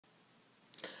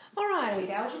Alright,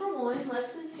 Algebra 1,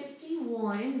 Lesson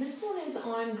 51. This one is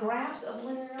on graphs of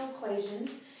linear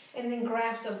equations and then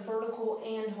graphs of vertical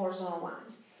and horizontal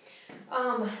lines.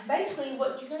 Basically,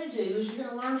 what you're going to do is you're going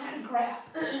to learn how to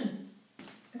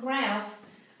graph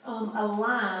a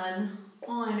line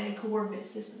on a coordinate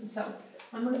system. So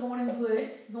I'm going to go in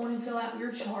and fill out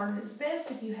your chart, and it's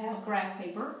best if you have graph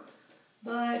paper,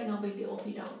 but no big deal if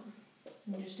you don't.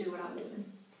 You just do what I'm doing.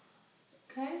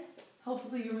 Okay?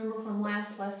 Hopefully you remember from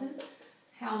last lesson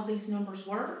how these numbers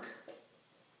work,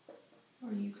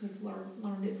 or you could have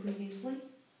learned it previously.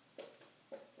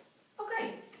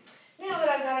 Okay, now that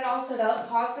I got it all set up,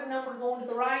 positive number going to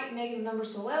the right, negative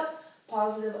numbers to the left,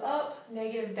 positive up,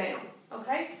 negative down.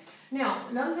 Okay? Now,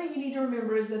 another thing you need to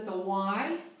remember is that the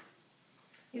y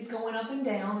is going up and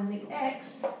down, and the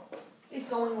x is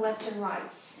going left and right.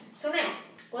 So now,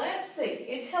 let's see.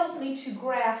 It tells me to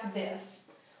graph this.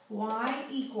 Y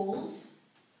equals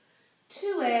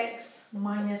 2x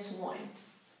minus 1.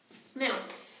 Now,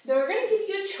 they're going to give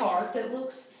you a chart that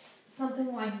looks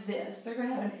something like this. They're going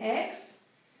to have an x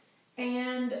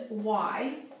and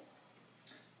y,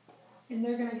 and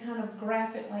they're going to kind of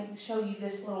graph it, like show you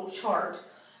this little chart.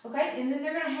 Okay, and then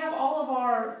they're going to have all of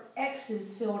our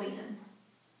x's filled in.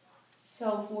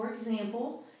 So, for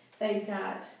example, they've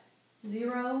got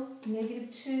 0, negative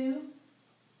 2,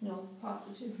 no,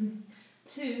 positive 2.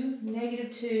 2, negative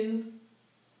 2,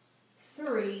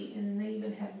 3, and then they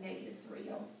even have negative 3.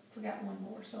 Oh, forgot one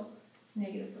more, so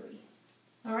negative 3.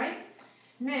 All right?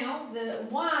 Now, the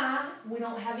y, we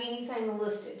don't have anything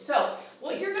listed. So,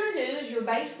 what you're going to do is you're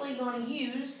basically going to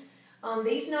use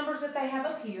these numbers that they have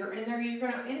up here, and you're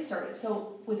going to insert it.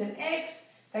 So, with an x,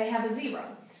 they have a 0.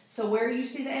 So, where you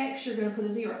see the x, you're going to put a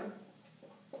 0.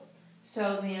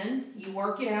 So, then you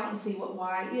work it out and see what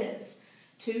y is.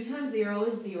 2 times 0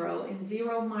 is 0, and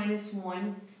 0 minus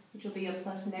 1, which will be a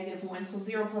plus negative 1. So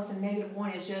 0 plus a negative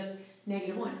 1 is just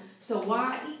negative 1. So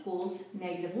y equals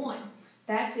negative 1.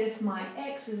 That's if my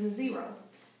x is a 0.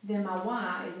 Then my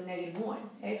y is a negative 1.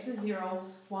 X is 0,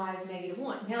 y is negative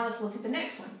 1. Now let's look at the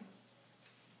next one.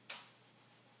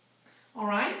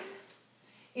 Alright,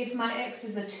 if my x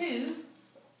is a 2,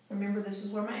 remember this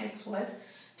is where my x was,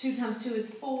 2 times 2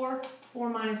 is 4, 4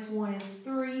 minus 1 is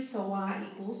 3, so y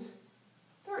equals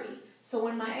 3. So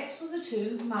when my x was a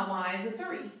 2, my y is a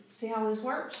 3. See how this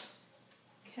works?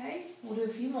 Okay, we'll do a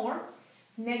few more.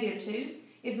 Negative 2.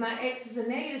 If my x is a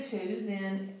negative 2,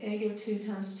 then negative 2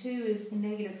 times 2 is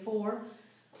negative 4,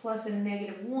 plus a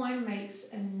negative 1 makes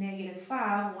a negative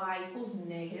 5. Y equals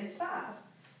negative 5.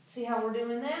 See how we're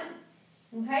doing that?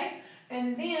 Okay,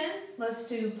 and then let's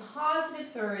do positive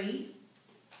 3.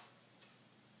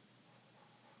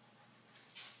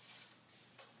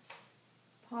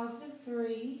 Positive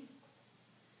 3.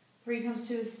 3 times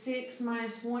 2 is 6,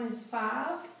 minus 1 is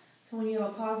 5. So when you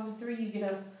have a positive 3, you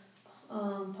get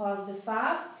a positive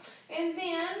 5. And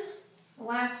then the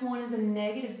last one is a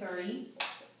negative 3.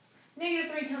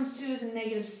 Negative 3 times 2 is a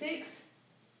negative 6.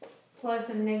 Plus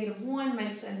a negative 1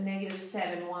 makes a negative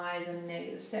 7. Y is a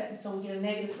negative 7. So we get a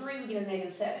negative 3, we get a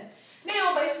negative 7.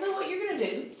 Now, basically what you're going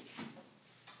to do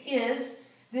is,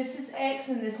 this is x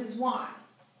and this is y.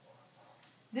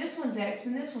 This one's x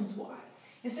and this one's y.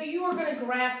 And so you are going to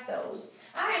graph those.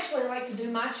 I actually like to do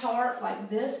my chart like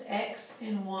this, x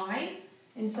and y.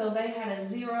 And so they had a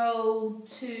 0,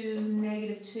 2,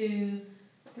 negative 2,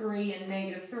 3, and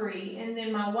negative 3. And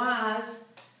then my y's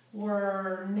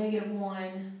were negative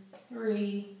 1,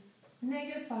 3,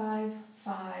 negative 5,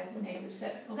 5, negative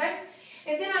 7. Okay?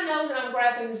 And then I know that I'm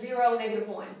graphing 0, negative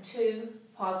 1, 2,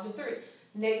 positive 3.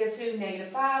 Negative 2,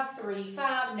 negative 5, 3,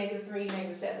 5, negative 3,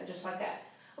 negative 7, just like that.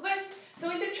 Okay,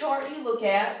 so either chart you look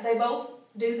at, they both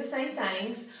do the same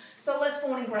things. So let's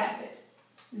go on and graph it.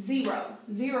 0.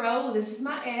 0, this is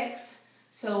my x.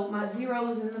 So my 0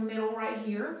 is in the middle right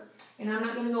here. And I'm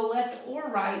not going to go left or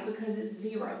right because it's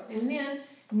 0. And then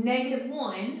negative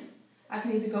 1, I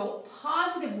can either go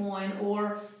positive 1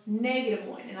 or negative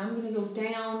 1. And I'm going to go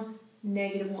down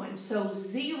negative 1. So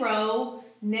 0,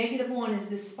 negative 1 is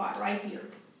this spot right here.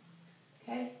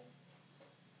 Okay?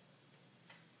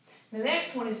 The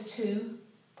next one is 2,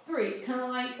 3. It's kind of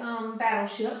like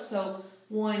battleship. So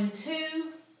 1,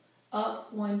 2,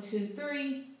 up, 1, 2,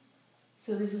 3.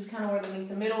 So this is kind of where they meet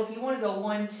the middle. If you want to go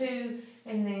 1, 2,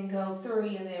 and then go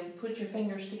 3, and then put your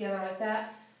fingers together like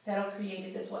that, that'll create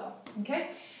it as well. Okay?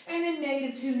 And then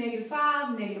negative 2, negative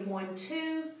 5, negative 1,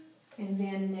 2, and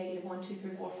then negative 1, 2,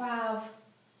 3, 4, 5. 1,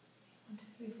 2,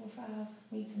 3, 4, 5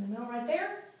 meets in the middle right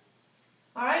there.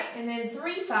 All right, and then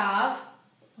 3, 5.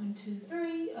 1, 2,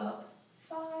 3, up,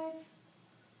 5.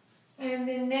 And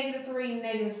then negative 3,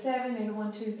 negative 7, negative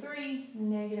 1, 2, 3,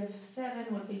 negative 7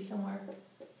 would be somewhere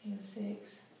negative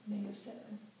 6, negative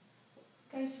 7.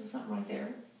 Okay, so something right there.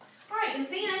 All right, and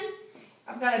then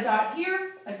I've got a dot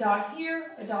here, a dot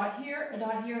here, a dot here, a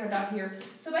dot here, and a dot here.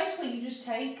 So basically you just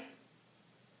take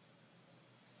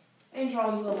and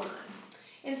draw you a line.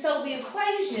 And so the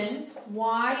equation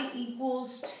y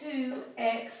equals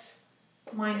 2x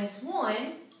minus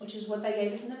 1, which is what they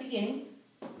gave us in the beginning,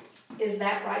 is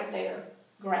that right there,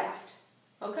 graphed.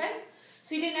 Okay?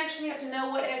 So you didn't actually have to know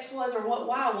what x was or what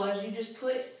y was. You just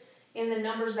put in the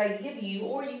numbers they give you,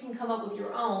 or you can come up with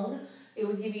your own. It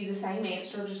would give you the same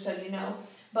answer, just so you know.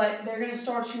 But they're going to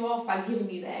start you off by giving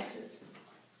you the x's.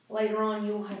 Later on,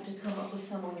 you'll have to come up with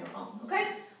some on your own. Okay?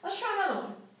 Let's try another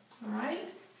one. All right?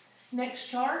 Next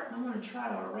chart, I'm going to try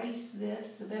to erase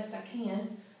this the best I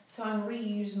can so I can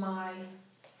reuse my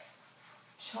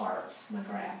chart, my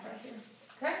graph right here.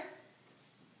 Okay?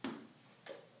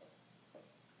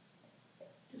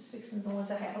 Just fixing the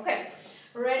ones I have. Okay,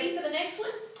 ready for the next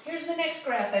one? Here's the next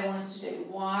graph they want us to do.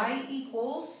 Y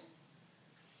equals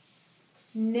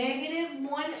negative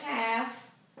 1/2,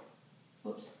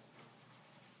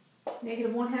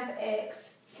 negative 1/2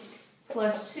 x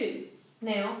plus 2.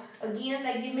 Now, again,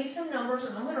 they give me some numbers,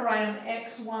 and I'm going to write them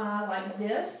x, y like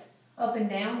this, up and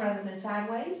down rather than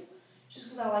sideways, just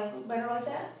because I like it better like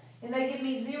that. And they give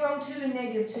me 0, 2, and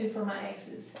negative 2 for my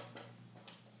x's.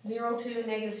 0, 2, and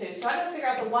negative 2. So I got to figure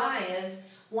out the y is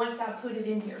once I put it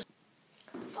in here.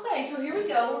 Okay, so here we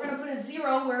go. We're going to put a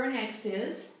 0 where an x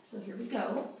is. So here we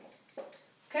go.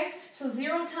 Okay, so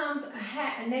 0 times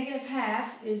a negative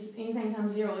half is, anything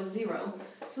times 0 is 0.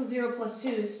 So 0 plus 2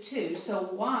 is 2. So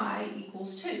y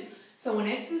equals 2. So when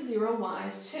x is 0, y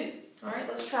is 2. All right,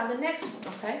 let's try the next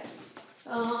one, okay?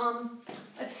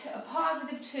 A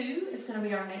positive 2 is going to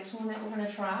be our next one that we're going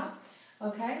to try.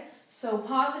 Okay, so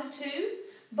positive 2.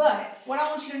 But what I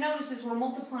want you to notice is we're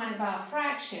multiplying it by a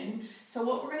fraction. So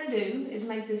what we're going to do is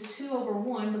make this 2 over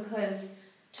 1, because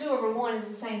 2 over 1 is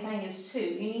the same thing as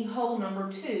 2. Any whole number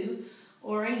 2,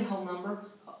 or any whole number,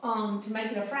 to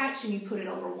make it a fraction, you put it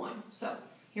over 1. So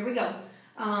here we go.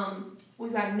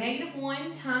 We've got negative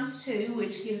 1 times 2,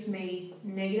 which gives me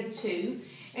negative 2.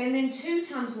 And then 2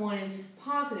 times 1 is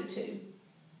positive 2.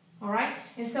 All right?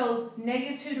 And so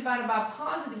negative 2 divided by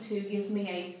positive 2 gives me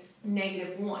a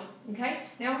negative 1. Okay?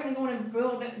 Now we're going to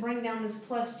go and bring down this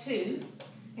plus 2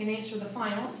 and answer the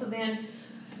final. So then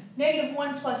negative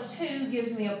 1 plus 2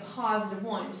 gives me a positive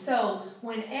 1. So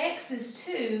when x is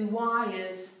 2, y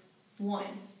is 1.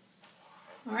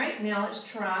 All right? Now let's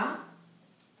try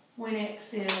when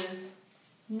x is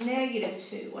negative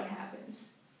 2. What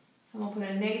happens? So I'm going to put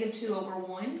a negative 2 over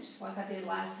 1, just like I did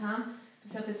last time,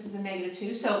 except this is a negative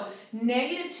 2. So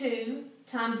negative 2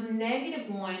 times negative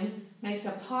 1 makes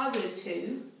a positive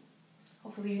 2.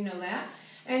 Hopefully you know that.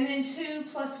 And then 2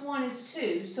 plus 1 is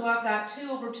 2. So I've got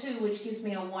 2 over 2, which gives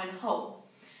me a 1 whole.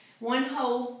 1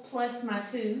 whole plus my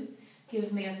 2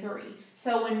 gives me a 3.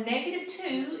 So when negative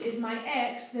 2 is my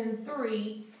x, then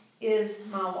 3 is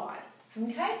my y.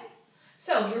 Okay?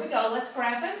 So here we go. Let's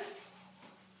graph it.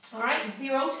 All right,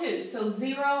 0, 2. So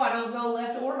 0, I don't go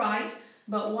left or right,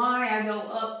 but y, I go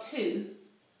up 2.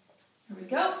 Here we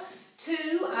go.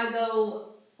 2, I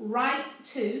go right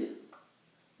 2.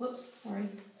 Whoops, sorry.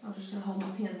 I'm just going to hold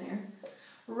my pen there.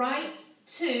 Right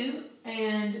 2,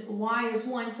 and y is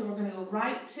 1, so we're going to go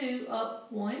right 2,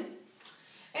 up 1.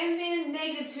 And then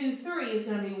negative 2, 3 is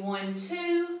going to be 1,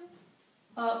 2,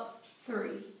 up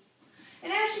 3.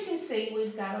 And as you can see,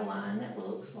 we've got a line that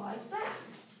looks like that.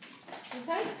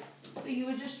 Okay? So you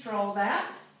would just draw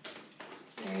that.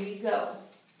 There you go.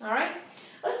 All right?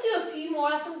 Let's do a few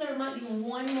more. I think there might be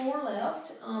one more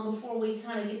left before we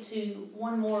kind of get to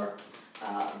one more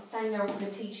thing I want to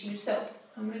teach you. So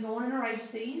I'm going to go on and erase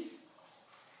these.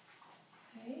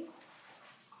 Okay.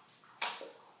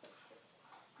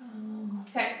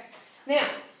 Okay. Now,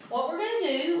 what we're going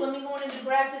to do, let me go on and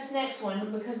graph this next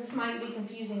one because this might be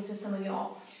confusing to some of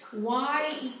y'all. Y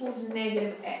equals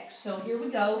negative x. So here we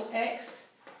go,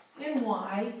 x and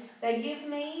y. They give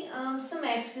me some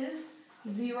x's,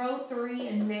 0, 3,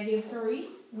 and negative 3.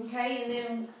 Okay, and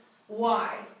then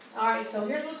y. All right, so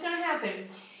here's what's going to happen.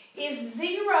 Is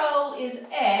 0 is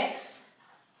x,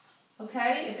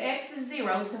 okay? If x is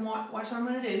 0, so watch what I'm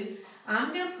going to do.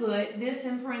 I'm going to put this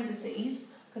in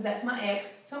parentheses because that's my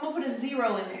x. So I'm going to put a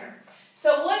 0 in there.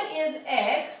 So what is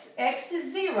x? X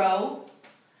is 0.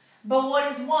 But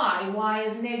what is y? Y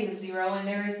is negative 0, and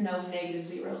there is no negative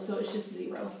 0, so it's just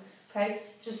 0. Okay?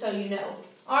 Just so you know.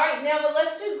 All right, now but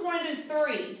we're going to do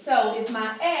 3. So if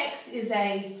my x is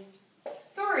a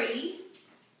 3,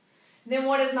 then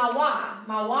what is my y?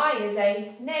 My y is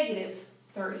a negative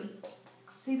 3.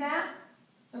 See that?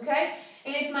 Okay?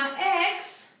 And if my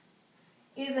x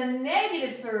is a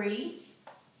negative 3,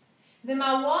 then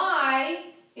my y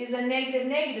is a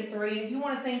negative 3. If you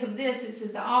want to think of this, it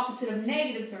says the opposite of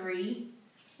negative 3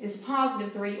 is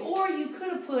positive 3. Or you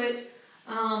could have put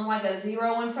like a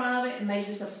 0 in front of it and made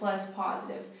this a plus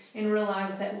positive and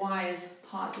realize that y is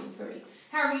positive 3.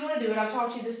 However you want to do it, I've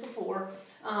taught you this before,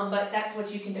 but that's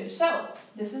what you can do. So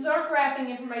this is our graphing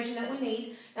information that we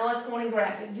need. Now let's go in and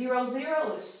graph it. 0,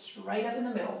 0 is straight up in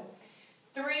the middle.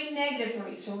 3, negative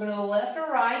 3. So we're going to go left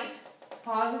or right,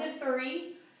 positive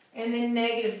 3, and then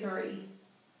negative 3.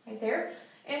 Right there.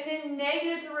 And then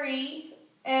negative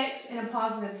 3x and a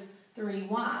positive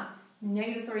 3y.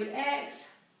 Negative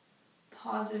 3x,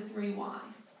 positive 3y.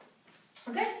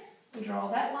 Okay? We draw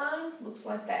that line. Looks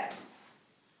like that.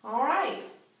 All right.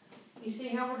 You see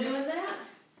how we're doing that?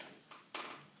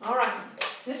 All right.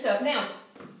 Good stuff. Now,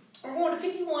 we're going to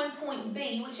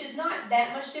 51.b, which is not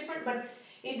that much different, but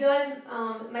it does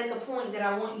make a point that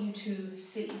I want you to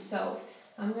see. So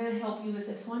I'm going to help you with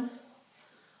this one.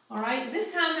 All right.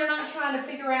 This time they're not trying to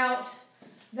figure out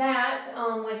that,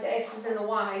 like the x's and the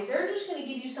y's. They're just going to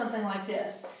give you something like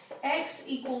this. X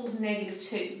equals negative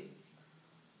 2.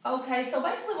 Okay, so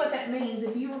basically what that means,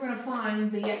 if you were going to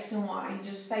find the x and y,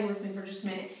 just stay with me for just a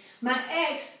minute. My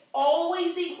x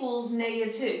always equals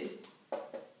negative 2.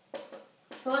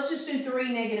 So let's just do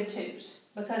 3 negative 2's,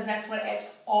 because that's what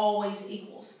x always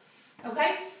equals.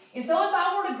 Okay? And so if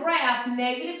I were to graph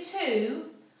negative 2,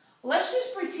 let's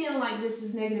just pretend like this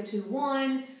is negative 2,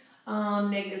 1,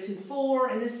 negative 2, 4,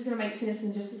 and this is going to make sense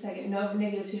in just a second. No,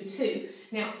 negative 2, 2.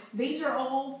 Now, these are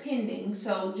all pending,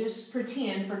 so just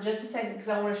pretend for just a second because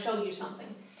I want to show you something.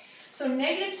 So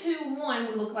negative 2, 1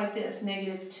 would look like this.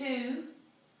 Negative 2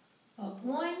 up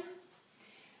 1,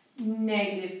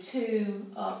 negative 2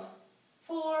 up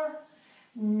 4,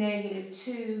 negative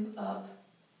 2 up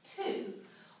 2.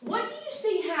 What do you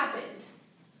see happened?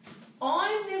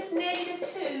 On this negative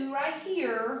 2 right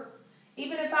here,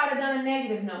 even if I'd have done a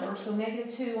negative number, so negative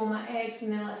 2 on my x,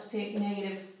 and then let's pick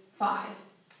negative 5.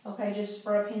 Okay, just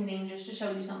for a pending, just to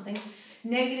show you something.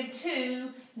 Negative 2,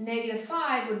 negative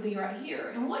 5 would be right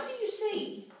here. And what do you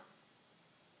see?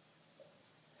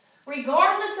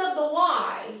 Regardless of the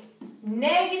y,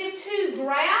 negative 2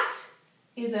 graphed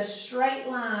is a straight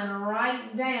line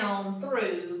right down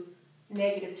through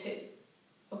negative 2.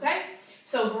 Okay?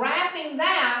 So graphing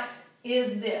that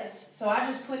is this. So I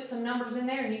just put some numbers in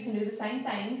there, and you can do the same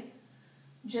thing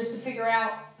just to figure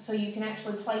out so you can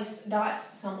actually place dots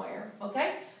somewhere.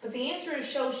 Okay? But the answer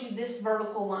shows you this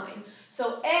vertical line.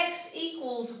 So x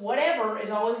equals whatever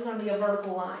is always going to be a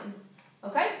vertical line.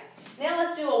 Okay? Now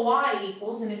let's do a y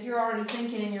equals, and if you're already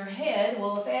thinking in your head,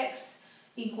 well, if x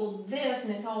equaled this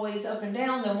and it's always up and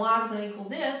down, then y is going to equal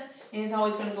this, and it's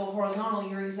always going to go horizontal.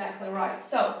 You're exactly right.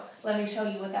 So let me show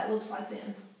you what that looks like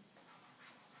then.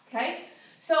 Okay?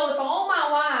 So if all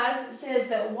my y's, it says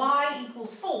that y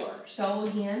equals 4. So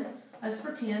again, let's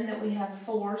pretend that we have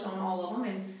 4's on all of them,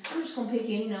 and I'm just going to pick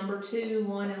any number, 2,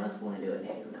 1, and let's go and do a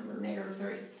negative number, negative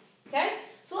 3. Okay?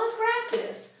 So let's graph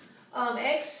this.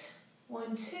 X,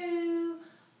 1, 2,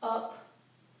 up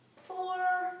 4,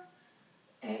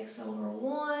 x over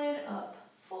 1, up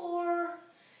 4,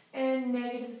 and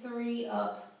negative 3,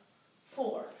 up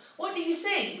 4. What do you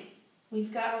see?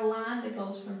 We've got a line that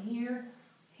goes from here,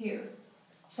 here.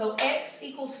 So x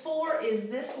equals 4 is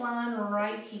this line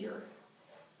right here.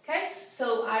 Okay,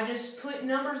 so I just put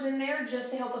numbers in there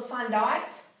just to help us find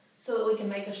dots so that we can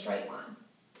make a straight line.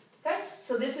 Okay,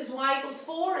 so this is y equals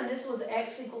 4, and this was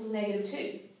x equals negative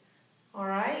 2. All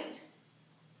right?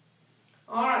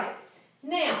 All right.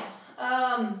 Now,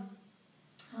 I'm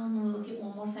going to look at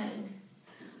one more thing.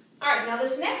 All right, now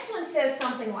this next one says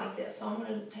something like this, so I'm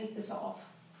going to take this off.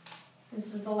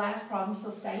 This is the last problem,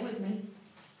 so stay with me.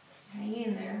 Hang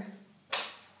in there.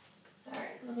 All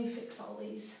right, let me fix all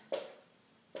these.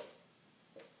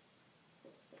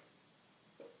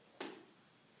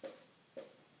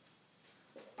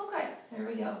 Okay, there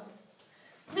we go.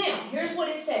 Now, here's what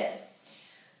it says.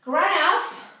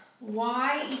 Graph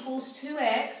y equals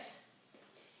 2x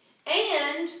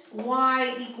and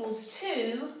y equals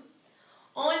 2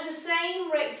 on the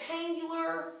same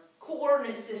rectangular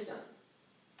coordinate system.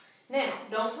 Now,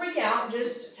 don't freak out,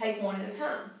 just take one at a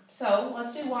time. So,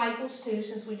 let's do y equals 2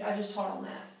 since I just taught on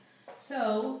that.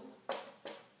 So,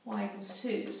 y equals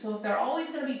 2. So, if they're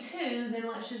always going to be 2, then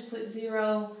let's just put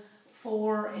 0,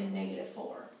 4, and negative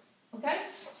 4. Okay?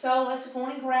 So, let's go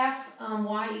and graph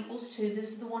y equals 2.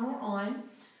 This is the one we're on.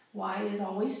 Y is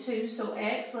always 2. So,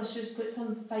 x, let's just put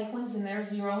some fake ones in there,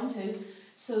 0 and 2.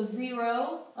 So,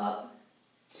 0 up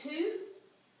 2,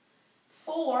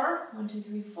 4, 1, 2,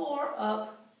 3, 4,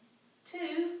 up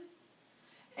 2,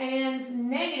 and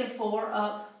negative 4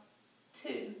 up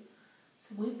 2.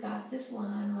 So we've got this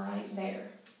line right there.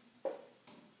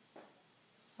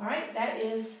 All right, that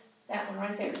is that one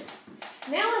right there.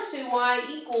 Now let's do y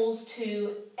equals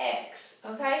to x,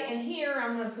 okay? And here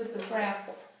I'm going to put the graph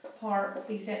part,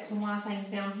 these x and y things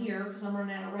down here because I'm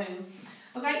running out of room.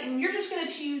 Okay, and you're just going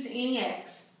to choose any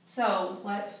x. So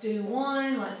let's do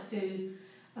 1, let's do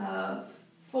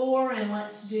 4, and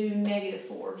let's do negative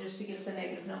 4 just to get us a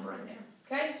negative number in there.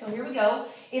 Okay, so here we go.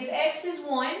 If x is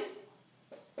 1,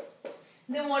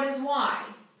 then what is y?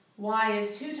 Y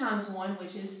is 2 times 1,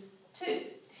 which is 2.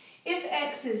 If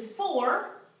x is 4,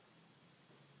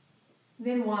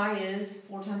 then y is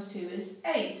 4 times 2 is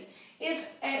 8. If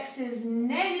x is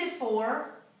negative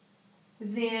 4,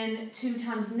 then 2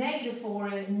 times negative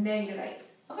 4 is negative 8.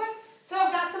 Okay, so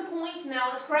I've got some points. Now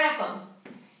let's graph them.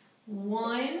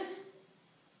 1,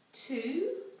 2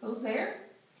 goes there.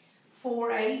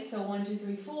 4, 8, so 1, 2,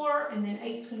 3, 4, and then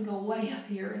 8 is going to go way up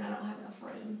here, and I don't have enough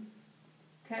room.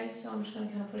 Okay, so I'm just going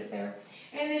to kind of put it there.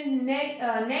 And then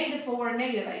negative 4 and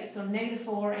negative 8. So negative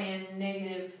 4 and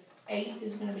negative 8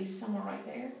 is going to be somewhere right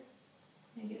there.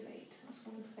 Negative 8. Let's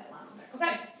go and put that line on there.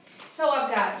 Okay, so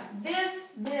I've got this,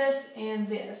 this, and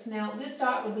this. Now, this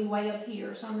dot would be way up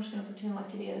here, so I'm just going to pretend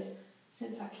like it is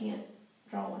since I can't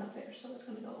draw one up there. So it's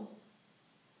going to go,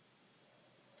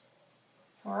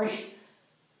 sorry,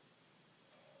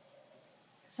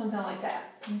 something like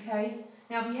that, okay?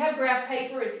 Now, if you have graph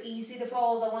paper, it's easy to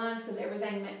follow the lines because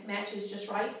everything matches just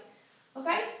right,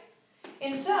 okay?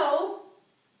 And so,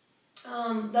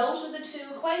 those are the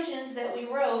 2 equations that we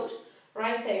wrote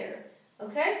right there,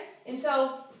 okay? And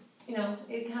so, you know,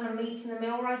 it kind of meets in the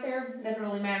middle right there. Doesn't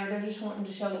really matter. They're just wanting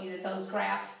to show you that those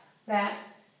graph that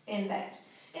and that.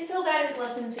 And so that is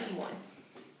lesson 51.